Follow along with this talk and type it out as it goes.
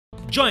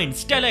Join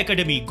Stella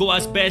Academy,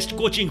 Goa's best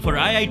coaching for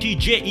IIT,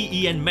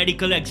 JEE and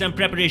medical exam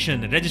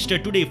preparation. Register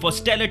today for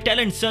Stellar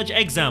Talent Search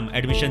exam.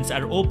 Admissions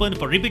are open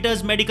for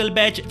repeaters medical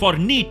batch for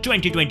NEET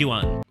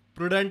 2021.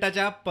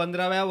 प्रुडंटाच्या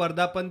 15व्या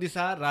वर्धापन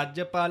दिसा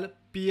राज्यपाल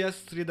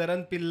P.S.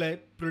 Sreedharan Pillai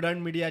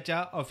prudent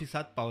मीडियाच्या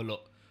ऑफिसात Paulo.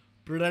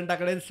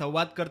 प्रुडंटाकडेन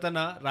संवाद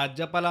करताना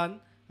राज्यपालान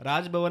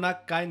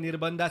राजभवनाक काय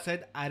निर्बंधा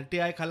सहित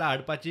RTI खाला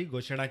हाडपाची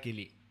घोषणा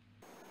केली.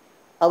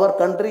 Our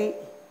country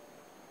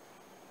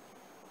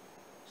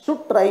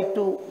should try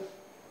to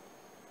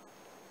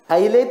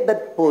highlight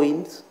that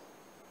points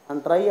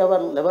and try our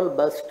level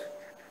best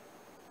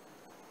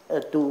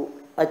to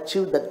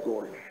achieve that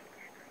goal.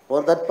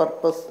 For that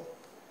purpose,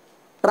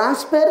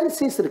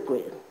 transparency is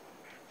required.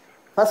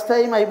 First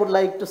time I would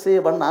like to say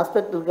one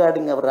aspect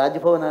regarding our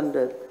Raj Bhavan, and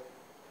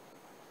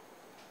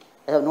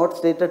I have not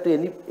stated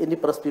to any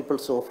press people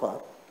so far.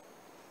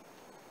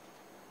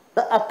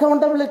 The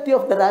accountability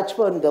of the Raj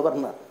Bhavan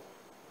governor.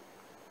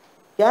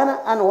 Can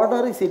an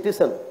ordinary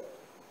citizen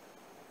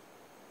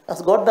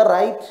has got the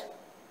right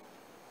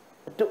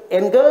to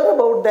inquire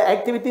about the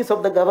activities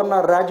of the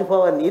governor Raj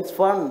Bhavan, its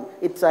fund,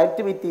 its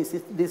activities,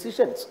 its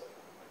decisions?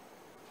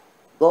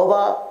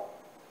 Goa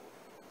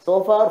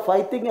so far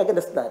fighting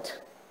against that.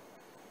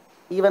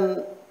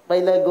 Even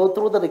while I go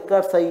through the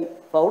records, I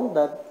found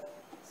that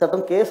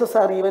certain cases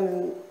are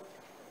even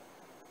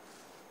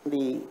in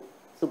the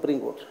Supreme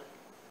Court.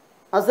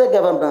 As a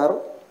governor,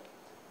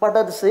 but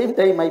at the same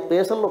time, my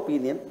personal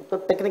opinion, the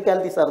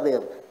technicalities are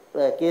there.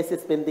 Case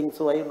is pending,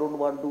 so I don't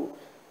want to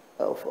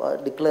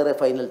declare a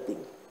final thing.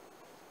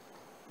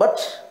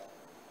 But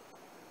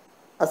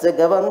as a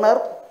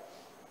governor,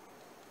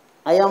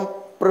 I am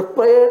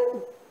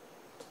prepared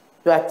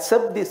to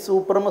accept the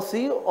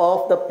supremacy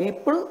of the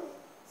people,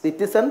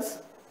 citizens,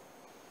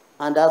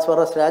 and as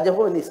far as Raj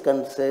Bhavan is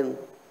concerned,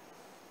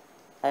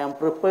 I am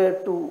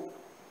prepared to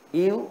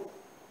give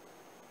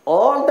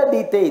all the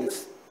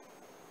details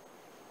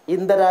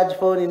in the Raj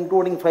Bhavan,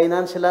 including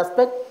financial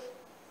aspect,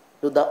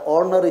 to the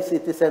ordinary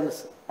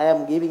citizens. I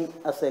am giving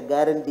as a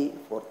guarantee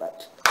for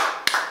that.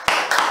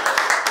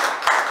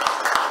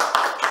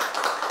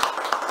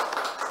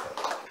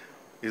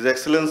 His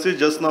Excellency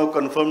just now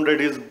confirmed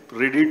that he is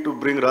ready to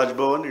bring Raj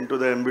Bhavan into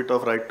the ambit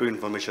of Right to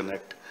Information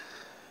Act.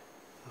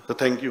 So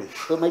thank you.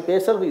 So my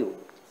personal view,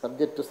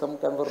 subject to some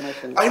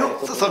confirmation. I know,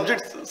 so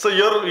subject. So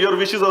your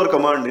wish is our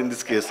command in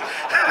this case.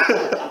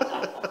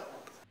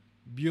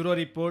 Bureau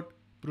Report,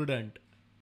 Prudent.